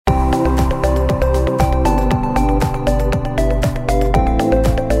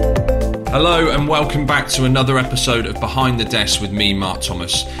Hello and welcome back to another episode of Behind the Desk with me, Mark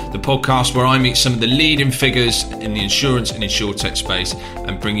Thomas, the podcast where I meet some of the leading figures in the insurance and insurtech space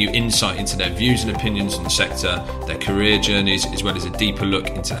and bring you insight into their views and opinions on the sector, their career journeys, as well as a deeper look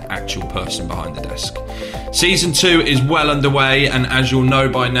into the actual person behind the desk. Season 2 is well underway, and as you'll know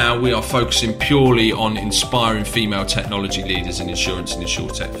by now, we are focusing purely on inspiring female technology leaders in insurance and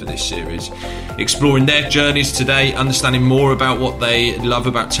insurtech for this series, exploring their journeys today, understanding more about what they love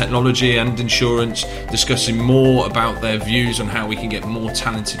about technology and insurance, discussing more about their views on how we can get more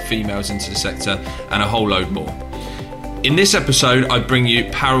talented females into the sector, and a whole load more. In this episode, I bring you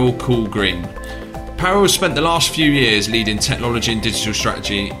Parul Cool-Green. Parul has spent the last few years leading technology and digital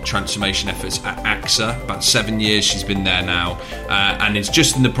strategy transformation efforts at AXA. About 7 years she's been there now, and is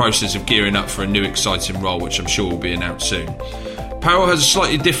just in the process of gearing up for a new exciting role, which I'm sure will be announced soon. Parul has a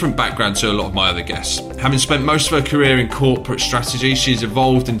slightly different background to a lot of my other guests. Having spent most of her career in corporate strategy, she's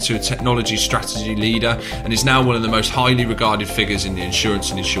evolved into a technology strategy leader and is now one of the most highly regarded figures in the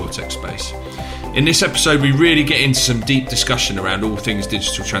insurance and insurtech space. In this episode, we really get into some deep discussion around all things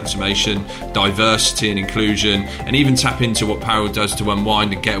digital transformation, diversity and inclusion, and even tap into what Parul does to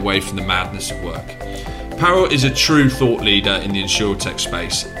unwind and get away from the madness of work. Parul is a true thought leader in the insurtech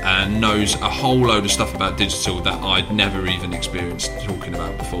space and knows a whole load of stuff about digital that I'd never even experienced talking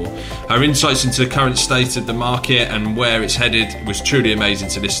about before. Her insights into the current state of the market and where it's headed was truly amazing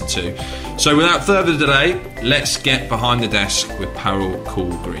to listen to. So without further delay, let's get behind the desk with Parul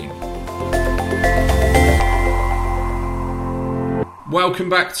Cool-Green. Welcome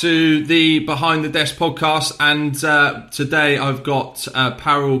back to the Behind the Desk podcast, and today I've got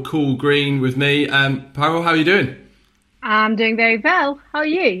Parul Cool-Green with me. Parul, how are you doing? I'm doing very well. How are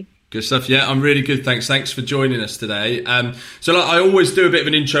you? Good stuff. Yeah, I'm really good. Thanks for joining us today. So I always do a bit of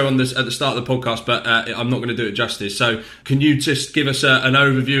an intro on this at the start of the podcast, but I'm not going to do it justice. So can you just give us an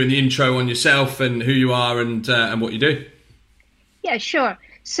overview and the intro on yourself and who you are and what you do? Yeah, sure.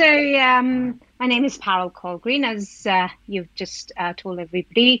 So my name is Parul Cool-Green, as you've just told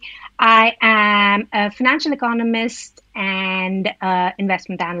everybody. I am a financial economist and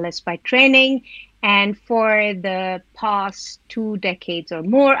investment analyst by training. And for the past 2 decades or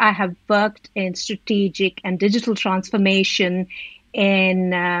more, I have worked in strategic and digital transformation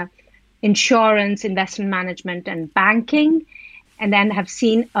in insurance, investment management, and banking, and then have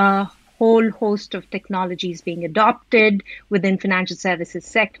seen a whole host of technologies being adopted within financial services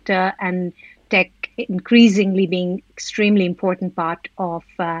sector, and tech increasingly being extremely important part of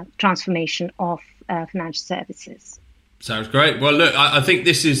transformation of financial services. Sounds great. Well, look, I think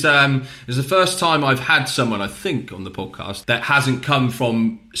this is the first time I've had someone, I think, on the podcast that hasn't come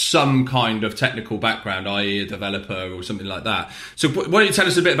from some kind of technical background, i.e. a developer or something like that. So why don't you tell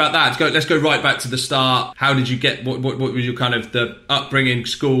us a bit about that? Let's go right back to the start. How did you get, what was your kind of the upbringing,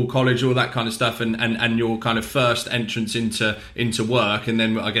 school, college, all that kind of stuff, and your kind of first entrance into work? And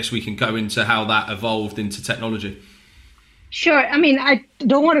then I guess we can go into how that evolved into technology. Sure. I mean, I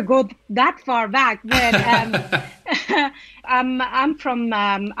don't want to go that far back, but I'm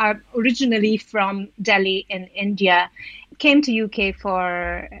originally from Delhi in India. Came to UK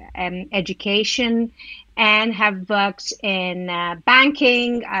for education and have worked in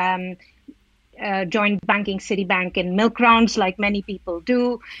banking. Joined banking, Citibank, in milk rounds like many people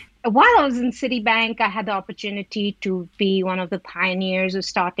do. While I was in Citibank, I had the opportunity to be one of the pioneers of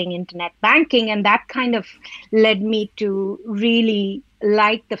starting internet banking, and that kind of led me to really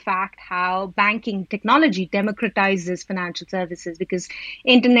like the fact how banking technology democratizes financial services, because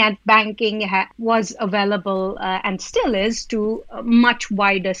internet banking was available and still is to a much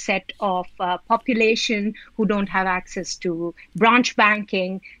wider set of population who don't have access to branch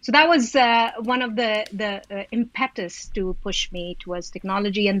banking. So that was one of the impetus to push me towards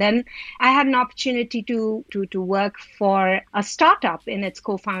technology. And then I had an opportunity to work for a startup in its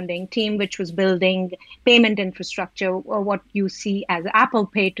co-founding team, which was building payment infrastructure, or what you see as Apple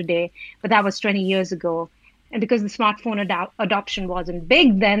Pay today, but that was 20 years ago. And because the smartphone adoption wasn't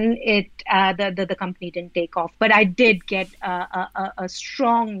big then, the company didn't take off. But I did get a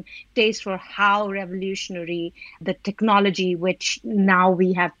strong taste for how revolutionary the technology, which now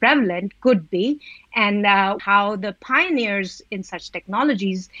we have prevalent, could be, and how the pioneers in such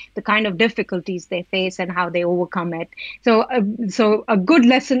technologies, the kind of difficulties they face and how they overcome it. So a good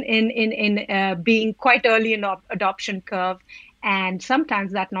lesson in being quite early in the adoption curve, and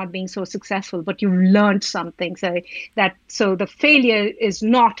sometimes that not being so successful, but you've learned something. So the failure is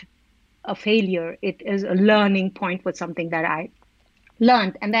not a failure; it is a learning point with something that I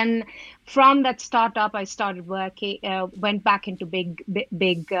learned. And then from that startup, I started working, went back into big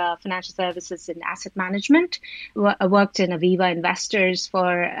financial services and asset management. I worked in Aviva Investors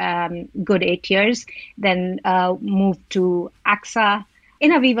for good 8 years, then moved to AXA.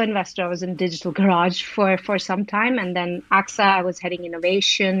 In Aviva Investor, I was in Digital Garage for some time. And then AXA, I was heading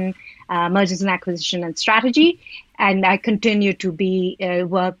innovation, mergers and acquisition and strategy. And I continue to be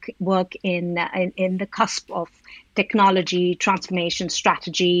work in the cusp of technology, transformation,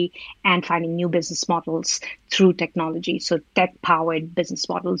 strategy, and finding new business models through technology. So tech-powered business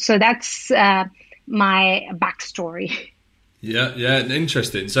models. So that's my backstory. Yeah,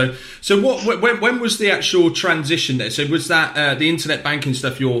 interesting. So when was the actual transition there? So was that the internet banking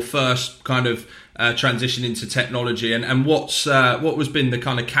stuff your first kind of transition into technology, and what was been the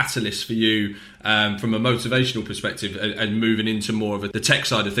kind of catalyst for you from a motivational perspective and moving into more of the tech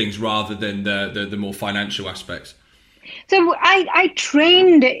side of things rather than the more financial aspects? So I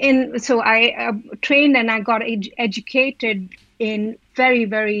trained trained and I got educated in very,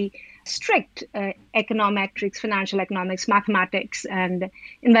 very strict econometrics, financial economics, mathematics, and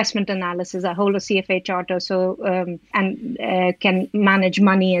investment analysis. I hold a CFA charter, and can manage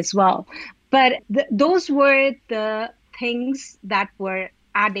money as well. But those were the things that were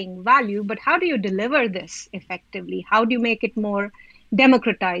adding value. But how do you deliver this effectively? How do you make it more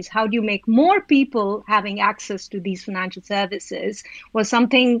democratized? How do you make more people having access to these financial services? Was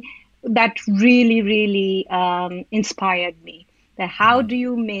something that really, really inspired me. That how do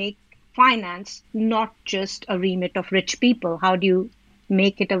you make finance not just a remit of rich people? How do you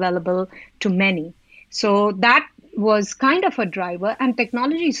make it available to many? So that was kind of a driver, and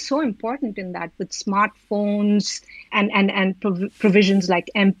technology is so important in that, with smartphones and provisions like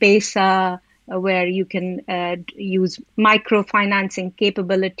M-Pesa, where you can use microfinancing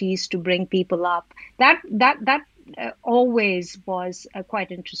capabilities to bring people up. That always was quite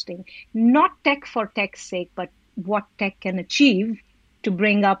interesting. Not tech for tech's sake, but what tech can achieve to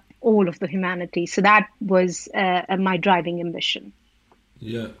bring up all of the humanity. So that was my driving ambition.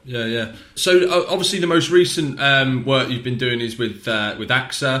 Yeah. So obviously the most recent work you've been doing is with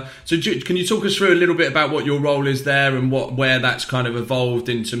AXA. So can you talk us through a little bit about what your role is there and where that's kind of evolved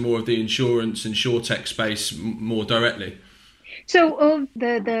into more of the insurance and insurtech space more directly? So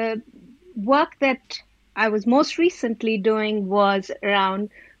the work that I was most recently doing was around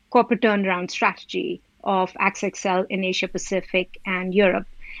corporate turnaround strategy of AXA XL in Asia Pacific and Europe.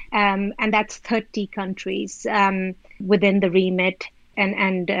 And that's 30 countries within the remit,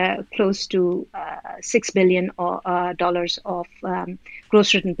 and close to $6 billion of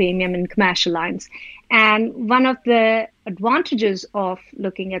gross written premium in commercial lines. And one of the advantages of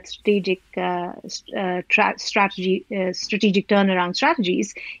looking at strategic turnaround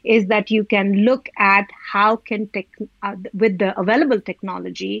strategies is that you can look at how can with the available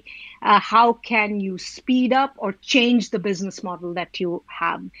technology, how can you speed up or change the business model that you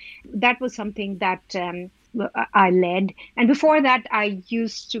have. That was something that I led. And before that, I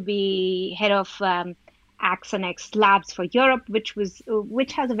used to be head of AXA Labs for Europe, which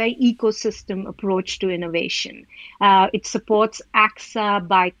has a very ecosystem approach to innovation. It supports AXA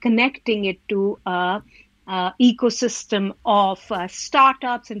by connecting it to a ecosystem of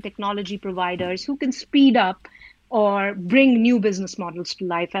startups and technology providers who can speed up or bring new business models to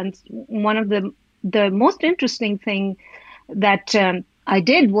life. And one of the most interesting thing that I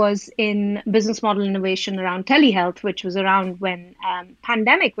did was in business model innovation around telehealth, which was around when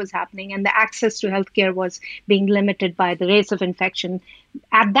pandemic was happening and the access to healthcare was being limited by the rates of infection.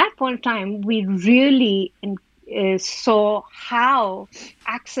 At that point in time, we really saw how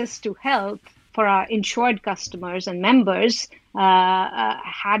access to health for our insured customers and members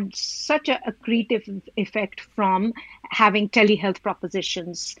had such a accretive effect from having telehealth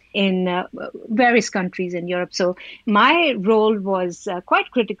propositions in various countries in Europe. So my role was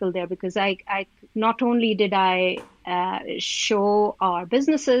quite critical there, because I not only did I show our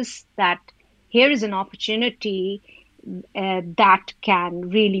businesses that here is an opportunity that can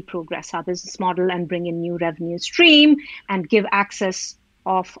really progress our business model and bring in new revenue stream and give access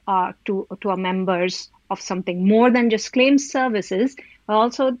to our members of something more than just claims services.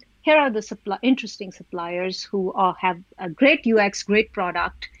 Also, here are the interesting suppliers who have a great UX, great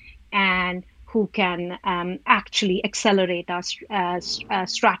product, and who can actually accelerate our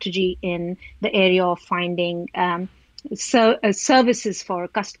strategy in the area of finding services for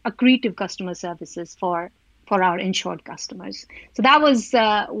accretive customer services for our insured customers. So that was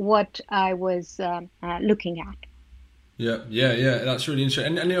what I was looking at. Yeah. That's really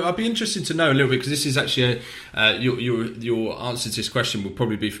interesting, and I'd be interested to know a little bit, because this is actually your answer to this question will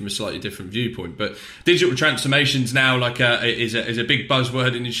probably be from a slightly different viewpoint. But digital transformations now is a big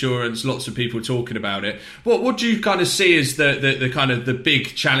buzzword in insurance. Lots of people talking about it. What do you kind of see as the kind of the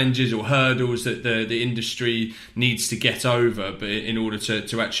big challenges or hurdles that the industry needs to get over, but in order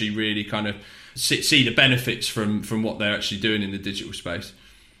to actually really kind of see the benefits from what they're actually doing in the digital space?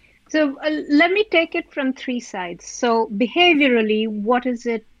 So let me take it from three sides. So behaviorally, what is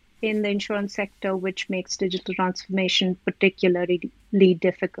it in the insurance sector which makes digital transformation particularly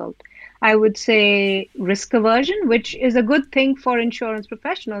difficult? I would say risk aversion, which is a good thing for insurance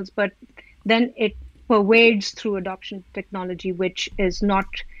professionals, but then it pervades through adoption of technology, which is not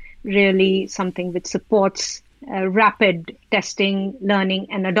really something which supports rapid testing, learning,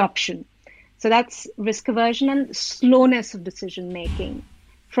 and adoption. So that's risk aversion and slowness of decision making.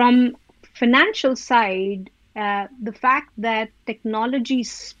 From financial side, the fact that technology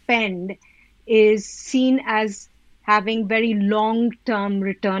spend is seen as having very long-term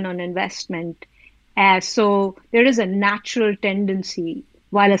return on investment. So there is a natural tendency,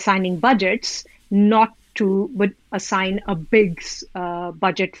 while assigning budgets, not to would assign a big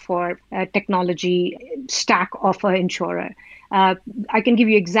budget for a technology stack of an insurer. I can give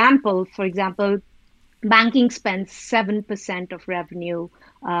you example. For example, banking spends 7% of revenue,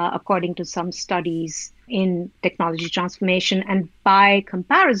 according to some studies, in technology transformation. And by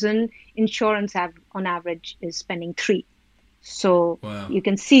comparison, insurance on average is spending 3%. So wow. You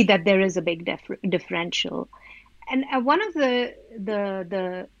can see that there is a big differential. And one of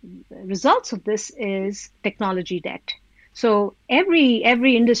the results of this is technology debt. So every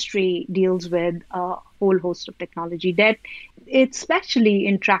industry deals with a whole host of technology debt. It's especially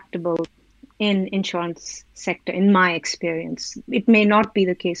intractable in insurance sector, in my experience. It may not be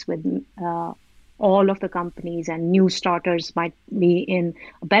the case with all of the companies, and new starters might be in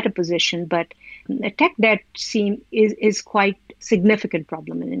a better position, but tech debt is quite significant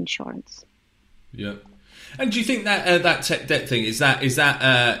problem in insurance. Yeah. And do you think that that tech debt thing is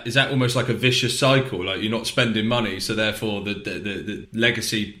that almost like a vicious cycle? Like, you're not spending money, so therefore the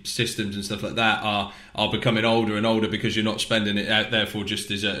legacy systems and stuff like that are becoming older and older because you're not spending it. Therefore, just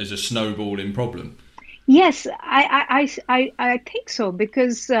as a snowballing problem. Yes, I think so,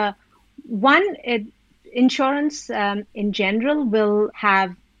 because insurance in general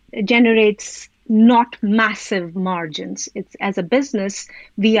generates not massive margins. It's, as a business,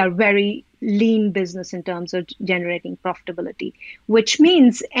 we are very lean business in terms of generating profitability, which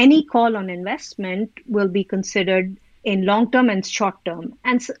means any call on investment will be considered in long term and short term.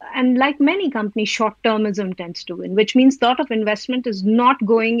 And like many companies, short termism tends to win, which means a lot of investment is not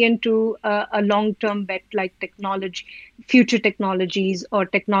going into a long term bet like technology, future technologies or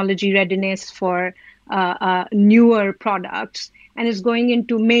technology readiness for newer products, and is going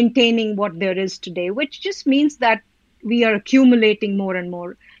into maintaining what there is today, which just means that we are accumulating more and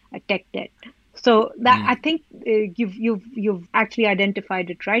more tech debt. So that I think you've actually identified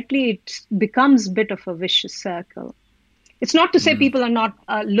it rightly. It becomes a bit of a vicious circle. It's not to say people are not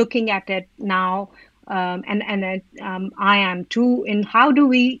looking at it now, and I am too. In how do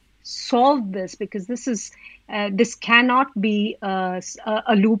we solve this? Because this cannot be a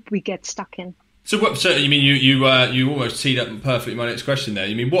loop we get stuck in. So you mean you almost teed up perfectly my next question there.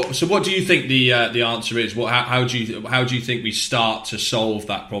 You mean what? So what do you think the answer is? How do you think we start to solve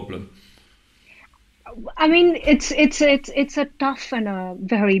that problem? I mean, it's a tough and a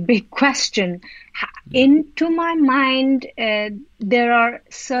very big question. Into my mind, there are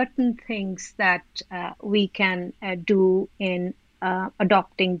certain things that we can do in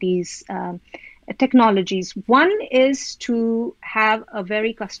adopting these technologies. One is to have a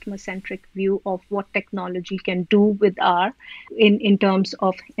very customer-centric view of what technology can do with in terms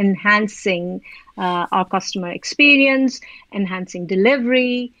of enhancing our customer experience, enhancing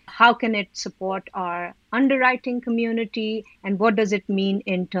delivery. How can it support our underwriting community, and what does it mean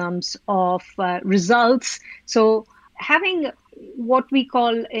in terms of results? So having what we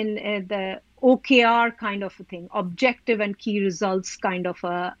call in the OKR kind of a thing, objective and key results kind of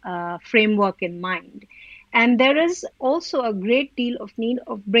a framework in mind. And there is also a great deal of need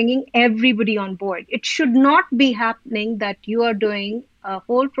of bringing everybody on board. It should not be happening that you are doing a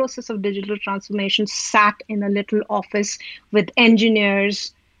whole process of digital transformation sat in a little office with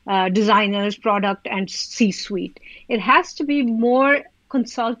engineers, designers, product, and C-suite. It has to be more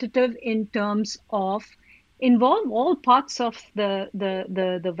consultative in terms of involve all parts of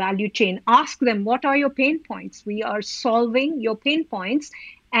the value chain. Ask them, what are your pain points? We are solving your pain points,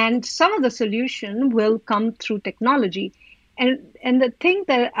 and some of the solution will come through technology. And the thing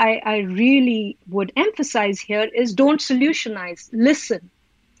that I really would emphasize here is don't solutionize, listen.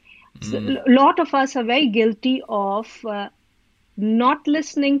 So a lot of us are very guilty of not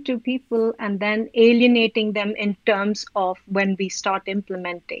listening to people and then alienating them in terms of when we start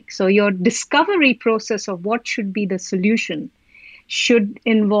implementing. So your discovery process of what should be the solution should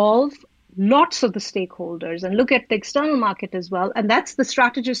involve lots of the stakeholders, and look at the external market as well. And that's the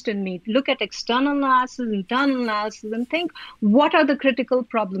strategist in me. Look at external analysis, internal analysis, and think, what are the critical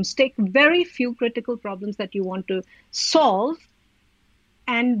problems? Take very few critical problems that you want to solve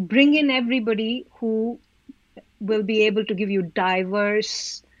and bring in everybody who will be able to give you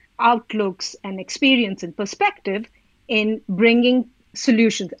diverse outlooks and experience and perspective in bringing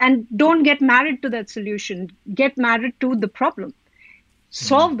solutions. And don't get married to that solution. Get married to the problem.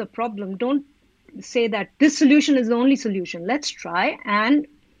 Solve the problem. Don't say that this solution is the only solution. Let's try and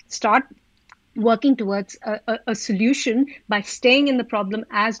start working towards a solution by staying in the problem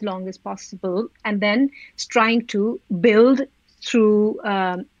as long as possible, and then trying to build through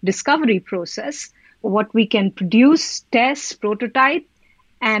discovery process what we can produce, test, prototype,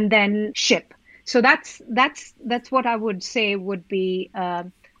 and then ship. So that's what I would say would be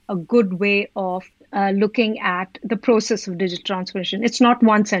a good way of looking at the process of digital transformation. It's not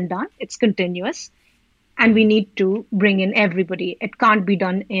once and done, it's continuous. And we need to bring in everybody. It can't be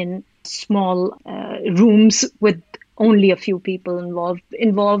done in small rooms with only a few people involved.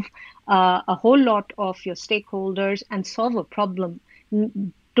 Involve a whole lot of your stakeholders and solve a problem.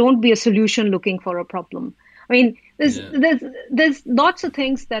 Don't be a solution looking for a problem. I mean, there's lots of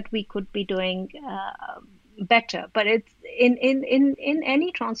things that we could be doing better, but it's in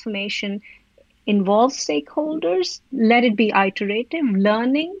any transformation, involve stakeholders, let it be iterative,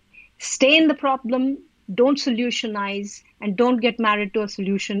 learning, stay in the problem, don't solutionize, and don't get married to a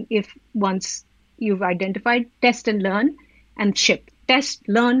solution if once you've identified, test and learn, and ship. Test,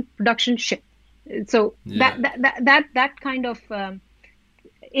 learn, production, ship. So that kind of,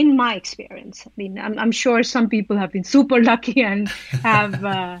 in my experience, I mean, I'm sure some people have been super lucky and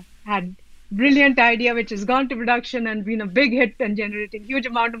have had brilliant idea which has gone to production and been a big hit and generating huge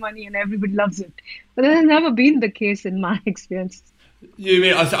amount of money and everybody loves it. But that has never been the case in my experience. You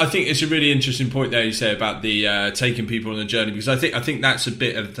mean, I think it's a really interesting point there you say about the taking people on the journey, because I think that's a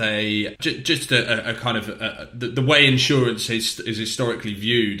bit of a kind of the way insurance is historically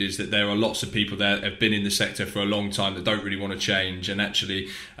viewed is that there are lots of people that have been in the sector for a long time that don't really want to change, and actually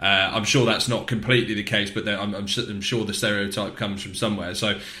I'm sure that's not completely the case, but I'm sure the stereotype comes from somewhere.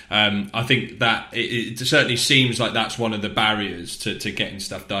 So I think that it certainly seems like that's one of the barriers to getting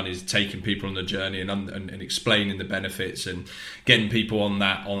stuff done, is taking people on the journey and explaining the benefits and getting people on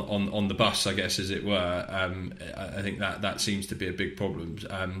that on the bus, I guess, as it were. I think that seems to be a big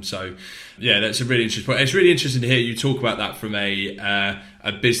problem. So yeah, that's a really interesting point. It's really interesting to hear you talk about that from a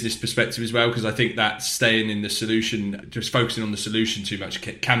business perspective as well, because I think that staying in the solution, just focusing on the solution too much,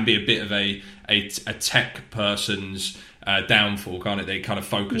 can be a bit of a tech person's downfall, can't it? They kind of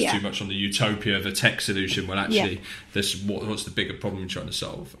focus too much on the utopia of a tech solution when actually what's the bigger problem you're trying to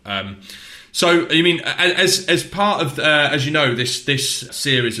solve. So, I mean, as part of, as you know, this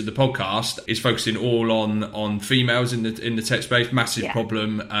series of the podcast is focusing all on females in the tech space. Massive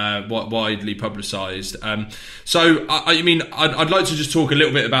problem, widely publicised. So, I mean, I'd like to just talk a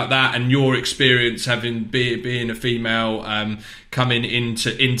little bit about that and your experience having being a female coming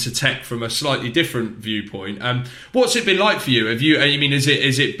into tech from a slightly different viewpoint. What's it been like for you? Have you? I mean, has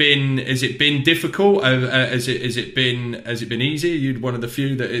it been difficult? Has it been easy? Are you one of the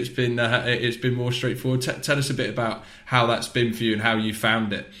few that it's been more straightforward? Tell us a bit about how that's been for you and how you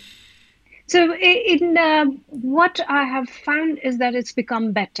found it. So, what I have found is that it's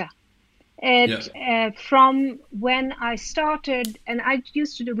become better. From when I started, and I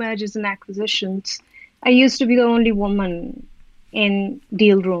used to do mergers and acquisitions, I used to be the only woman in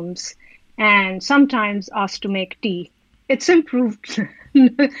deal rooms and sometimes asked to make tea. It's improved.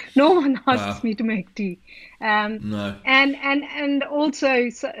 No one asks me to make tea. No. And also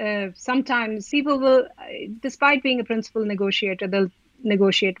sometimes people will, despite being a principal negotiator, they'll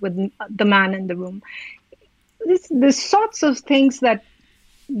negotiate with the man in the room. The sorts of things that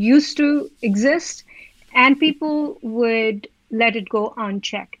used to exist, and people would let it go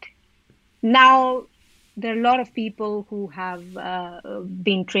unchecked. Now, there are a lot of people who have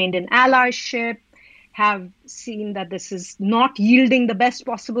been trained in allyship, have seen that this is not yielding the best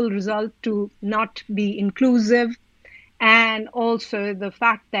possible result to not be inclusive, and also the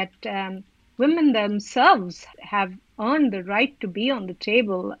fact that women themselves have earned the right to be on the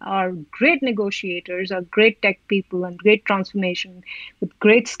table are great negotiators, are great tech people and great transformation with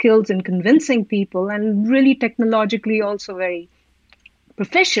great skills in convincing people and really technologically also very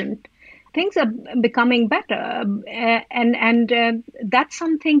proficient. Things are becoming better, and that's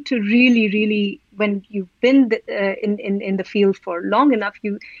something to really, when you've been in the field for long enough,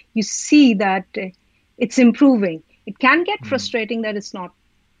 you see that it's improving. It can get frustrating that it's not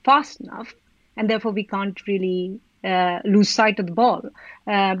fast enough, and therefore we can't really lose sight of the ball.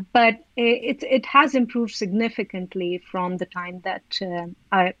 But it has improved significantly from the time that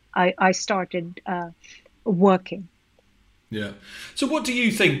I started working. Yeah. So, what do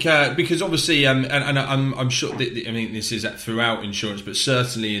you think? Because obviously, and I'm sure that, I mean, this is throughout insurance, but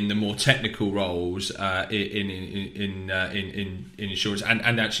certainly in the more technical roles in insurance,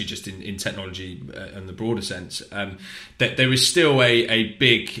 and actually just in technology in the broader sense, that there is still a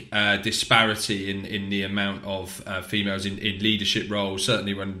big disparity in the amount of females in leadership roles.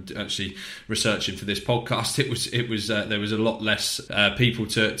 Certainly, when actually researching for this podcast, it was there was a lot less people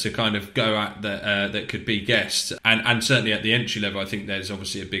to kind of go at that could be guests, and certainly at the entry level, I think there's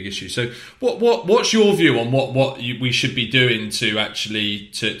obviously a big issue. So, what's your view on what we should be doing to actually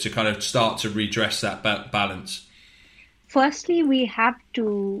to kind of start to redress that balance? Firstly, we have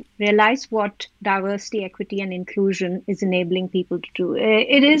to realize what diversity, equity, and inclusion is enabling people to do.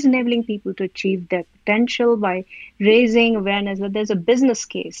 It is enabling people to achieve their potential by raising awareness that there's a business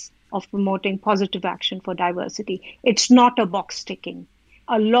case of promoting positive action for diversity. It's not a box ticking.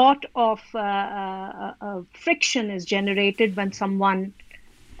 A lot of friction is generated when someone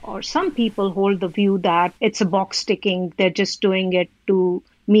or some people hold the view that it's a box ticking, they're just doing it to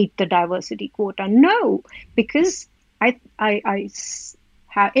meet the diversity quota. No, because I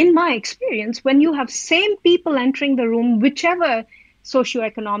have, in my experience, when you have same people entering the room, whichever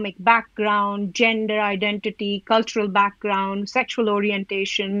socioeconomic background, gender identity, cultural background, sexual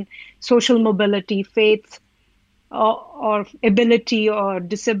orientation, social mobility, faith, or ability or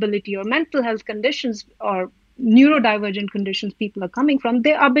disability or mental health conditions or neurodivergent conditions people are coming from,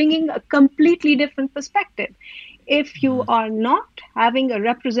 they are bringing a completely different perspective. If you are not having a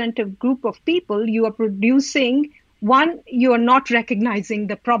representative group of people, you are producing one, you are not recognizing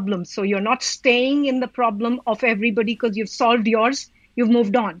the problem. So you're not staying in the problem of everybody because you've solved yours, you've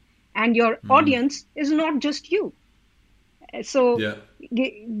moved on. And your audience is not just you. So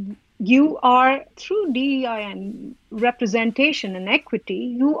you are, through DEI and representation and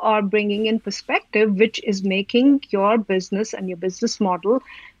equity, you are bringing in perspective, which is making your business and your business model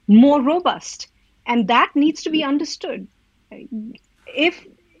more robust. And that needs to be understood. If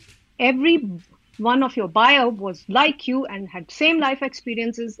every one of your buyer was like you and had same life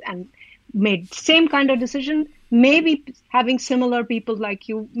experiences and made same kind of decision, maybe having similar people like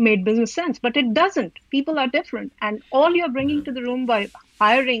you made business sense, but it doesn't. People are different. And all you're bringing to the room by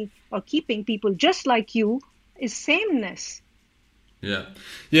hiring or keeping people just like you is sameness. Yeah.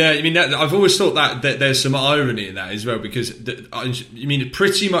 I mean, I've always thought that there's some irony in that as well, because I mean,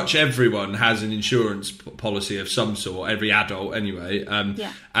 pretty much everyone has an insurance policy of some sort. Every adult, anyway.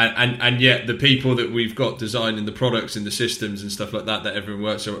 And yet the people that we've got designing the products and the systems and stuff like that everyone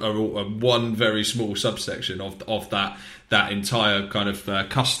works are all one very small subsection of that entire kind of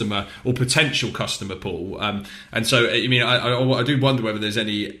customer or potential customer pool. And so, I mean, I do wonder whether there's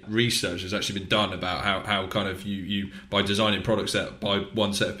any research that's actually been done about how kind of you by designing products that by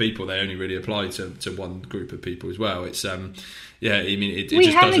one set of people, they only really apply to one group of people as well. It's I mean, it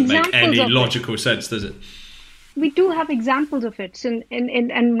just doesn't make any logical sense, does it? We do have examples of it, and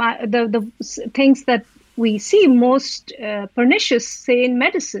the things that we see most pernicious, say in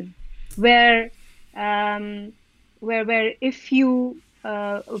medicine, where if you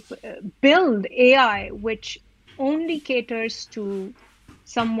build AI which only caters to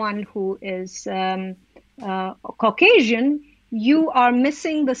someone who is Caucasian, you are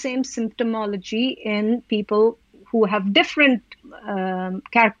missing the same symptomology in people who have different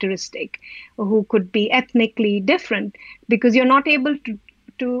characteristic, who could be ethnically different, because you're not able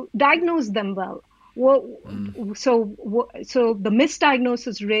to diagnose them well. So the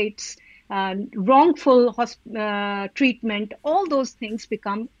misdiagnosis rates, wrongful treatment, all those things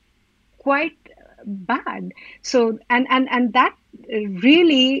become quite bad. So and that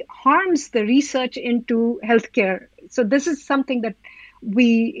really harms the research into healthcare. So this is something that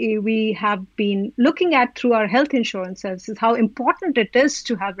we have been looking at through our health insurance services, how important it is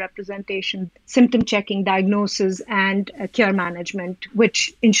to have representation, symptom checking, diagnosis, and care management,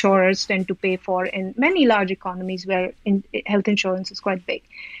 which insurers tend to pay for in many large economies where health insurance is quite big.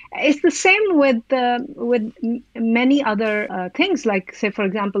 It's the same with many other things, like, say, for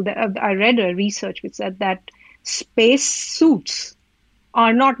example, I read a research which said that space suits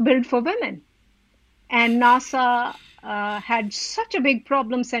are not built for women. And NASA had such a big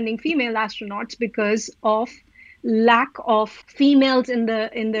problem sending female astronauts because of lack of females in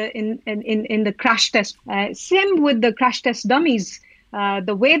the crash test. Same with the crash test dummies.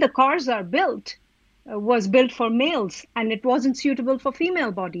 The way the cars are built was built for males, and it wasn't suitable for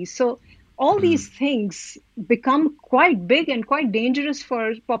female bodies. So all these things become quite big and quite dangerous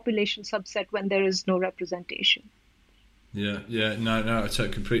for population subset when there is no representation. No, I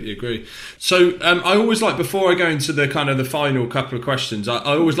completely agree. So I always like, before I go into the kind of the final couple of questions, I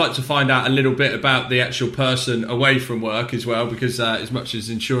always like to find out a little bit about the actual person away from work as well, because as much as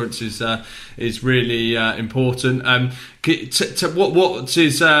insurance is really important. What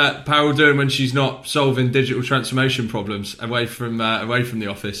is Parul doing when she's not solving digital transformation problems away from the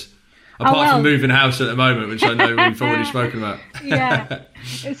office? Apart from moving house at the moment, which I know we've already spoken about. Yeah.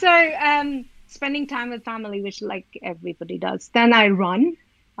 So spending time with family, which like everybody does. Then I run.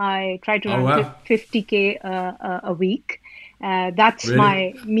 I try to run 50K a week. That's really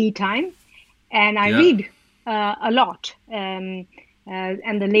my me time. And I read a lot. And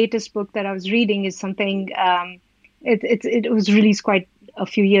the latest book that I was reading is something, it was released quite a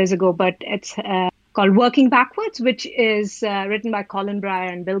few years ago, but it's called Working Backwards, which is written by Colin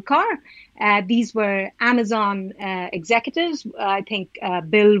Breyer and Bill Carr. These were Amazon executives. I think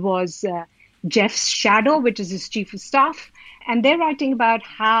Bill was Jeff's shadow, which is his chief of staff. And they're writing about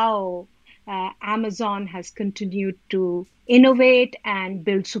how Amazon has continued to innovate and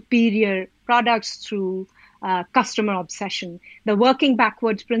build superior products through customer obsession. The working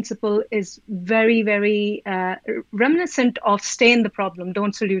backwards principle is very, very reminiscent of stay in the problem,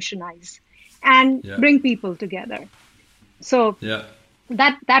 don't solutionize, and bring people together. So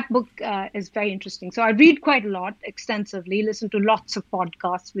that book is very interesting. So I read quite a lot, extensively, listen to lots of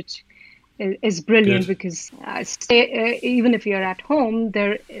podcasts, which is brilliant. Good. Because even if you're at home,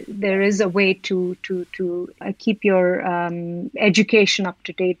 there is a way to keep your education up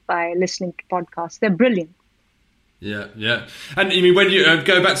to date by listening to podcasts. They're brilliant. Yeah. And I mean, when you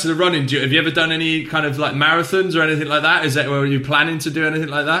go back to the running, have you ever done any kind of like marathons or anything like that? Is that where you planning to do anything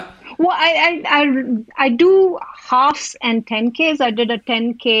like that? Well, I do halves and 10Ks. I did a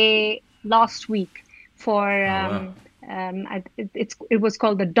 10K last week for it was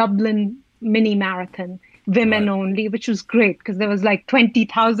called the Dublin Mini Marathon, women only, which was great because there was like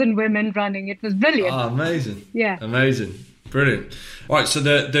 20,000 women running. It was brilliant. Oh, amazing! Yeah, amazing, brilliant. All right, so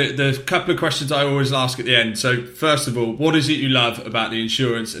the couple of questions I always ask at the end. So first of all, what is it you love about the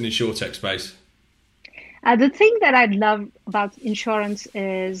insurance and insurtech space? The thing that I love about insurance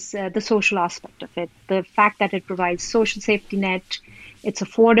is the social aspect of it. The fact that it provides social safety net, it's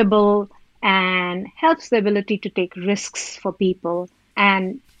affordable, and helps the ability to take risks for people.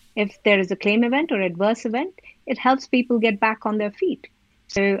 And if there is a claim event or adverse event, it helps people get back on their feet.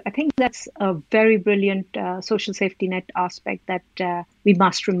 So I think that's a very brilliant social safety net aspect that we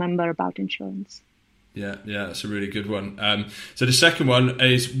must remember about insurance. Yeah, that's a really good one. So the second one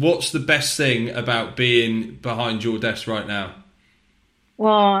is, what's the best thing about being behind your desk right now?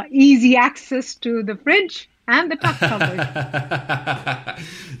 Well, easy access to the fridge and the tuck cupboard.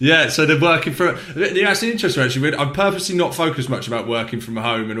 Yeah, so they're working from. That's interesting. Actually, I'm purposely not focused much about working from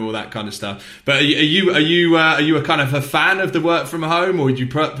home and all that kind of stuff. But are you a kind of a fan of the work from home, or do you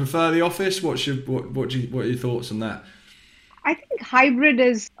prefer the office? What are your thoughts on that? I think hybrid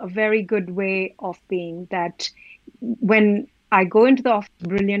is a very good way of being. That when I go into the office, it's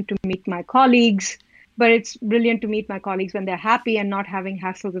brilliant to meet my colleagues, but it's brilliant to meet my colleagues when they're happy and not having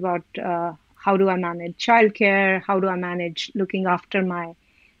hassles about how do I manage childcare, how do I manage looking after my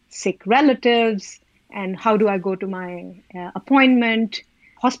sick relatives, and how do I go to my appointment,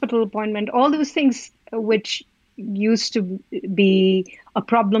 hospital appointment, all those things which used to be a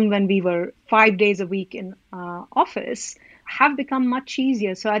problem when we were 5 days a week in office have become much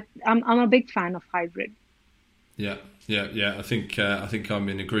easier. So I'm a big fan of hybrid. Yeah. I think I'm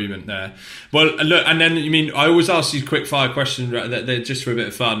in agreement there. Well, look, and then I always ask these quick fire questions. They're just for a bit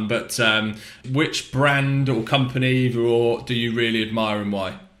of fun. But which brand or company or do you really admire and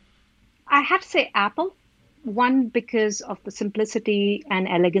why? I have to say Apple. One, because of the simplicity and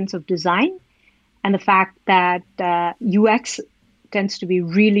elegance of design, and the fact that UX tends to be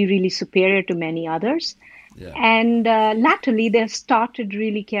really, really superior to many others. Yeah. And latterly, they've started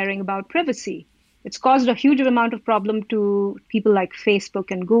really caring about privacy. It's caused a huge amount of problem to people like Facebook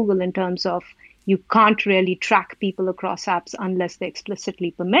and Google in terms of you can't really track people across apps unless they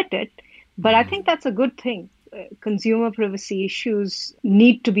explicitly permit it. But I think that's a good thing. Consumer privacy issues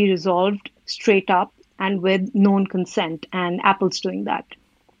need to be resolved straight up and with known consent, and Apple's doing that.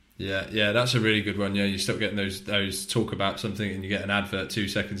 Yeah, that's a really good one. Yeah, you start getting those talk about something and you get an advert 2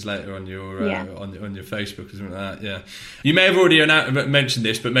 seconds later on your on your Facebook or something like that. Yeah, you may have already mentioned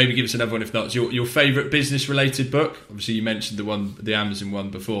this, but maybe give us another one if not. It's your favourite business related book. Obviously, you mentioned the Amazon one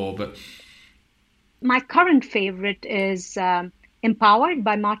before, but my current favourite is Empowered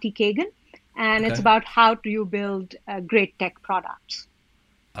by Marty Kagan, and it's about how do you build great tech products.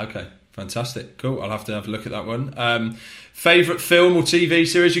 Okay. Fantastic. Cool. I'll have to have a look at that one. Favourite film or TV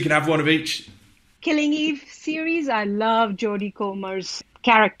series? You can have one of each. Killing Eve series. I love Jodie Comer's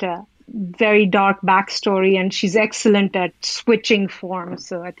character. Very dark backstory, and she's excellent at switching forms.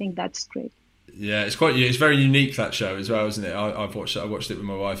 So I think that's great. Yeah, it's very unique, that show as well, isn't it? I watched it with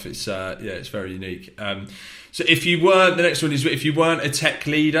my wife. It's very unique. So if you weren't, the next one is, if you weren't a tech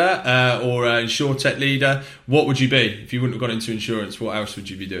leader or an insurtech leader, what would you be? If you wouldn't have gone into insurance, what else would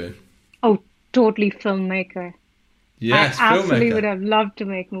you be doing? Oh, totally filmmaker. Yes, I absolutely would have loved to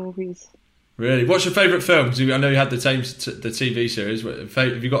make movies. Really? What's your favourite film? Because I know you had the TV series.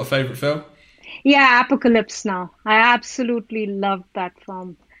 Have you got a favourite film? Yeah, Apocalypse Now. I absolutely loved that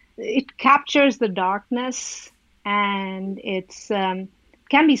film. It captures the darkness, and it's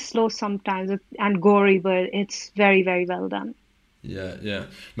can be slow sometimes and gory, but it's very, very well done. Yeah.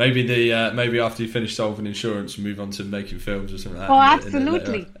 Maybe maybe after you finish solving insurance, you move on to making films or something like that. Oh,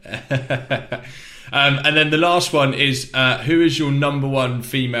 absolutely. And then the last one is, who is your number one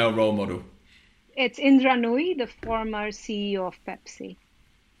female role model? It's Indra Nooyi, the former CEO of Pepsi.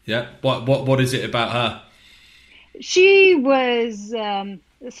 Yeah. What is it about her? She was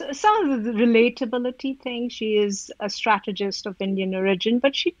some of the relatability thing. She is a strategist of Indian origin,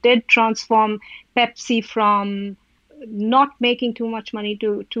 but she did transform Pepsi from not making too much money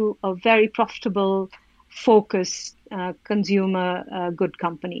to a very profitable, focused consumer good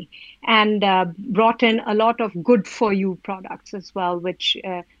company, and brought in a lot of good for you products as well, which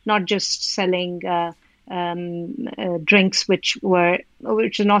not just selling drinks which are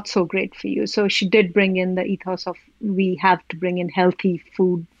not so great for you. So she did bring in the ethos of we have to bring in healthy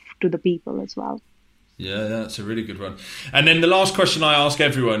food to the people as well. Yeah, that's a really good one. And then the last question I ask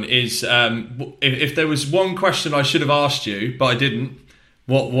everyone is, if there was one question I should have asked you, but I didn't,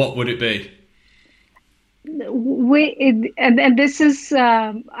 what would it be? And this is,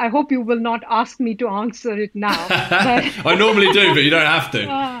 I hope you will not ask me to answer it now. But I normally do, but you don't have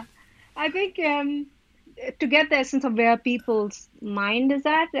to. I think to get the essence of where people's mind is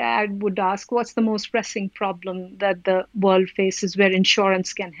at, I would ask, what's the most pressing problem that the world faces where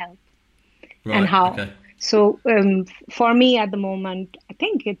insurance can help? Right, and how. Okay. So for me at the moment, I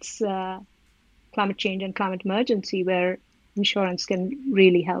think it's climate change and climate emergency where insurance can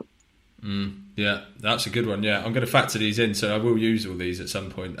really help. Yeah, that's a good one. Yeah, I'm going to factor these in, so I will use all these at some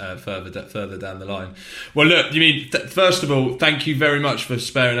point further down the line. Well, look, first of all, thank you very much for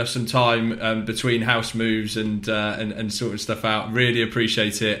sparing us some time between house moves and sorting stuff out. Really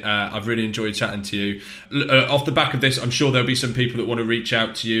appreciate it. I've really enjoyed chatting to you. Off the back of this, I'm sure there'll be some people that want to reach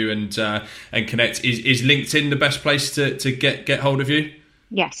out to you and connect. Is LinkedIn the best place to get hold of you?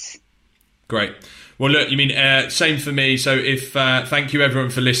 Yes. Great. Well, look, same for me. So thank you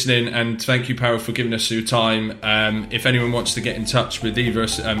everyone for listening, and thank you, Parul, for giving us your time. If anyone wants to get in touch with either of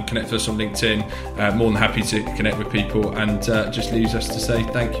us, connect with us on LinkedIn. More than happy to connect with people, and just leaves us to say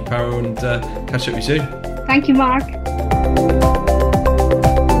thank you, Parul, and catch up with you soon. Thank you, Mark.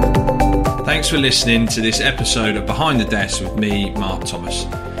 Thanks for listening to this episode of Behind the Desk with me, Mark Thomas.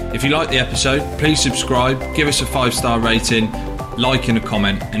 If you like the episode, please subscribe, give us a 5-star rating, like and a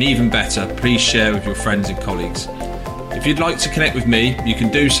comment, and even better, please share with your friends and colleagues. If you'd like to connect with me, you can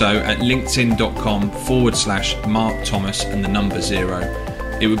do so at linkedin.com/Mark Thomas and the number 0.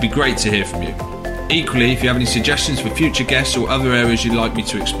 It would be great to hear from you. Equally, if you have any suggestions for future guests or other areas you'd like me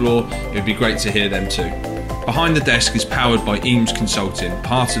to explore, it would be great to hear them too. Behind the Desk is powered by Eames Consulting,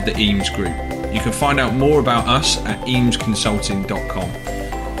 part of the Eames Group. You can find out more about us at eamesconsulting.com.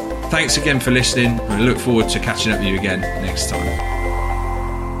 Thanks again for listening, and I look forward to catching up with you again next time.